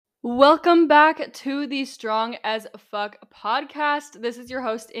Welcome back to the Strong as Fuck podcast. This is your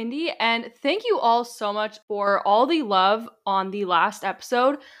host, Indy, and thank you all so much for all the love on the last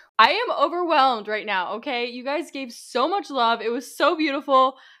episode. I am overwhelmed right now, okay? You guys gave so much love. It was so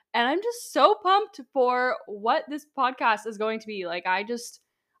beautiful, and I'm just so pumped for what this podcast is going to be. I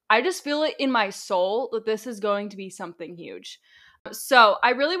just feel it in my soul that this is going to be something huge. So, I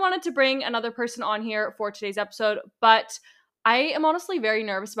really wanted to bring another person on here for today's episode, but I am honestly very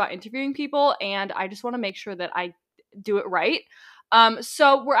nervous about interviewing people, and I just want to make sure that I do it right.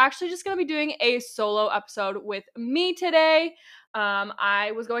 So we're actually just going to be doing a solo episode with me today.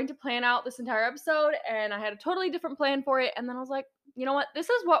 I was going to plan out this entire episode, and I had a totally different plan for it. And then I was like, you know what? This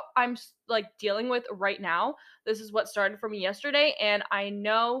is what I'm dealing with right now. This is what started for me yesterday, and I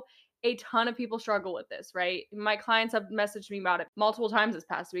know a ton of people struggle with this, right? My clients have messaged me about it multiple times this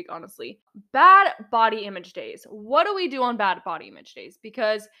past week, honestly. Bad body image days. What do we do on bad body image days?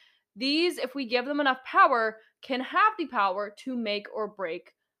 Because these, if we give them enough power, can have the power to make or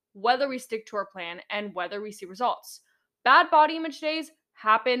break whether we stick to our plan and whether we see results. Bad body image days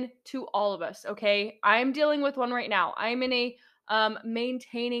happen to all of us, okay? I'm dealing with one right now. I'm in a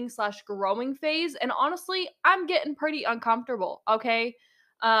maintaining / growing phase, and honestly, I'm getting pretty uncomfortable, okay?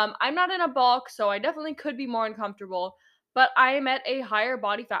 I'm not in a bulk, so I definitely could be more uncomfortable, but I am at a higher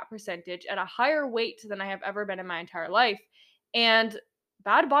body fat percentage at a higher weight than I have ever been in my entire life. And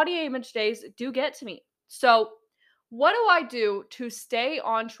bad body image days do get to me. So, what do I do to stay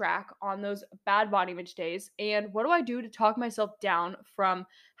on track on those bad body image days? And what do I do to talk myself down from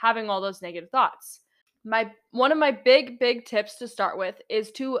having all those negative thoughts? One of my big tips to start with is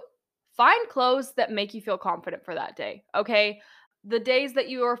to find clothes that make you feel confident for that day. Okay? The days that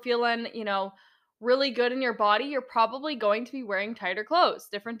you are feeling, really good in your body, you're probably going to be wearing tighter clothes,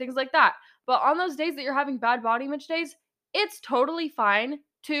 different things like that. But on those days that you're having bad body image days, it's totally fine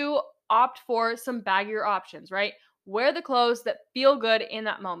to opt for some baggier options, right? Wear the clothes that feel good in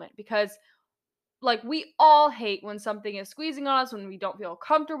that moment because we all hate when something is squeezing on us, when we don't feel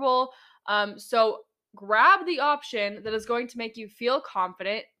comfortable. So grab the option that is going to make you feel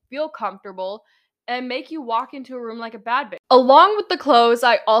confident, feel comfortable, and make you walk into a room like a bad bitch. Along with the clothes,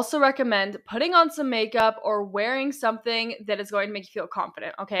 I also recommend putting on some makeup or wearing something that is going to make you feel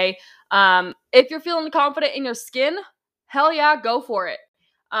confident, okay? If you're feeling confident in your skin, hell yeah, go for it.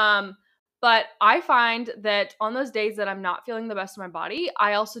 But I find that on those days that I'm not feeling the best in my body,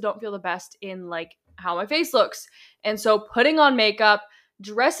 I also don't feel the best in how my face looks. And so putting on makeup,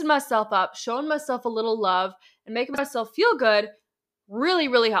 dressing myself up, showing myself a little love, and making myself feel good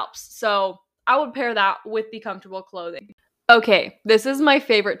really helps. So I would pair that with the comfortable clothing. Okay, this is my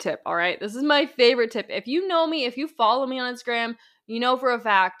favorite tip, all right? This is my favorite tip. If you know me, if you follow me on Instagram, you know for a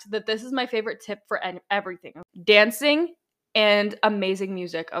fact that this is my favorite tip for everything. Dancing and amazing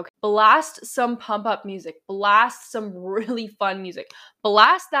music, okay? Blast some pump up music. Blast some really fun music.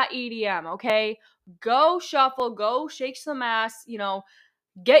 Blast that EDM, okay? Go shuffle, go shake some ass,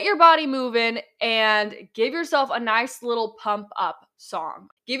 get your body moving and give yourself a nice little pump up song.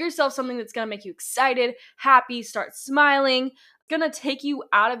 Give yourself something that's going to make you excited, happy, start smiling. It's going to take you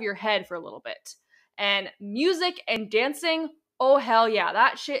out of your head for a little bit. And music and dancing, oh hell yeah,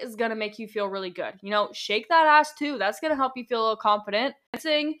 that shit is going to make you feel really good. Shake that ass too. That's going to help you feel a little confident.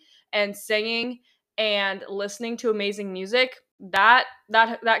 Dancing and singing and listening to amazing music, that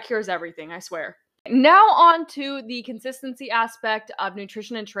cures everything, I swear. Now on to the consistency aspect of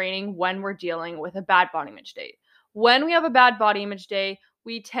nutrition and training when we're dealing with a bad body image day. When we have a bad body image day,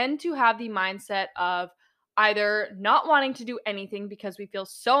 we tend to have the mindset of either not wanting to do anything because we feel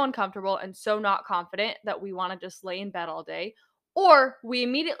so uncomfortable and so not confident that we want to just lay in bed all day, or we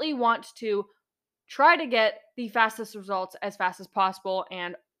immediately want to try to get the fastest results as fast as possible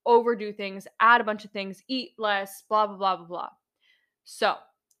and overdo things, add a bunch of things, eat less, blah, blah, blah, blah, blah. So,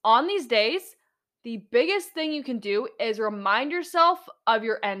 on these days, the biggest thing you can do is remind yourself of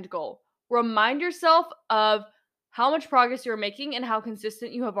your end goal. Remind yourself of how much progress you're making and how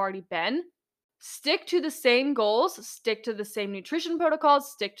consistent you have already been. Stick to the same goals, stick to the same nutrition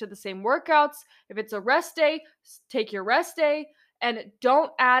protocols, stick to the same workouts. If it's a rest day, take your rest day and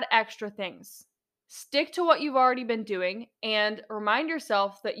don't add extra things. Stick to what you've already been doing and remind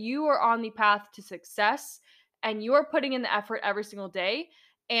yourself that you are on the path to success and you are putting in the effort every single day.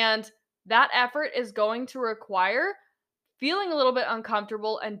 And that effort is going to require feeling a little bit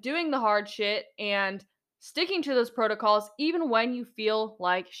uncomfortable and doing the hard shit and sticking to those protocols even when you feel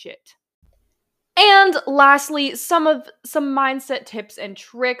like shit. And lastly, some mindset tips and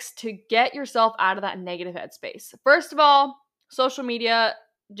tricks to get yourself out of that negative headspace. First of all, social media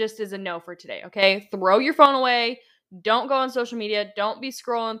just is a no for today, okay? Throw your phone away. don't go on social media. Don't be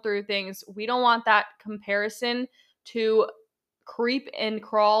scrolling through things. We don't want that comparison to creep and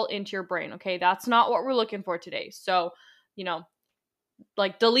crawl into your brain, okay? That's not what we're looking for today. So,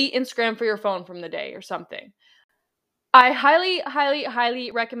 like delete Instagram for your phone from the day or something. I highly, highly,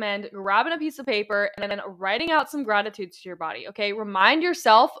 highly recommend grabbing a piece of paper and then writing out some gratitudes to your body, okay? Remind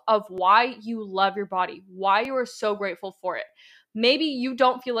yourself of why you love your body, why you are so grateful for it. Maybe you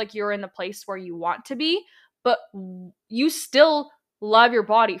don't feel like you're in the place where you want to be, but you still love your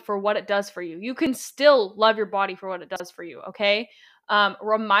body for what it does for you. You can still love your body for what it does for you, okay?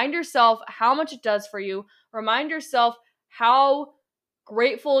 Remind yourself how much it does for you. Remind yourself how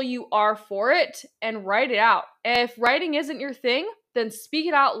grateful you are for it and write it out. If writing isn't your thing, then speak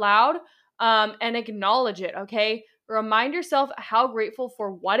it out loud and acknowledge it, okay? Remind yourself how grateful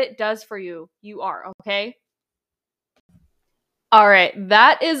for what it does for you are, okay? All right,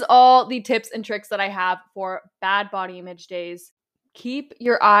 that is all the tips and tricks that I have for bad body image days. Keep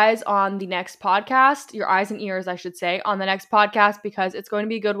your eyes on the next podcast, your eyes and ears, I should say, on the next podcast because it's going to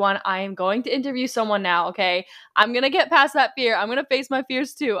be a good one. I am going to interview someone now, okay? I'm going to get past that fear. I'm going to face my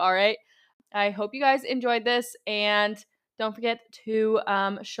fears too, all right? I hope you guys enjoyed this and don't forget to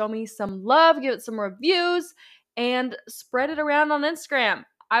show me some love, give it some reviews, and spread it around on Instagram.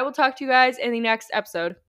 I will talk to you guys in the next episode.